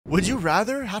Would you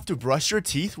rather have to brush your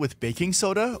teeth with baking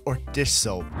soda or dish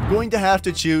soap? I'm going to have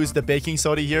to choose the baking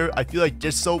soda here. I feel like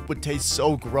dish soap would taste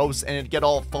so gross and it'd get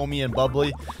all foamy and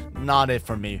bubbly. Not it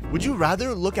for me. Would you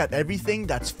rather look at everything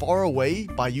that's far away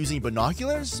by using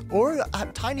binoculars or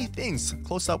at tiny things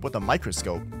close up with a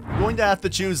microscope? I'm going to have to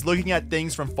choose looking at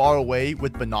things from far away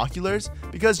with binoculars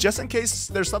because just in case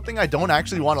there's something I don't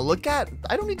actually want to look at,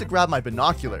 I don't need to grab my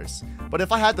binoculars. But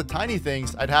if I had the tiny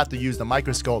things, I'd have to use the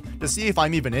microscope to see if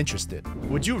I'm even interested.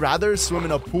 Would you rather swim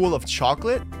in a pool of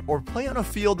chocolate or play on a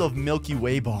field of Milky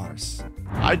Way bars?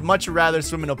 I'd much rather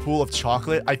swim in a pool of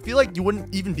chocolate. I feel like you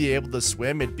wouldn't even be able to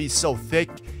swim. It'd be so thick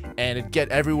and it'd get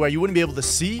everywhere. You wouldn't be able to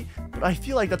see, but I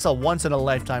feel like that's a once in a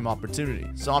lifetime opportunity.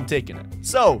 So I'm taking it.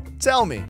 So tell me,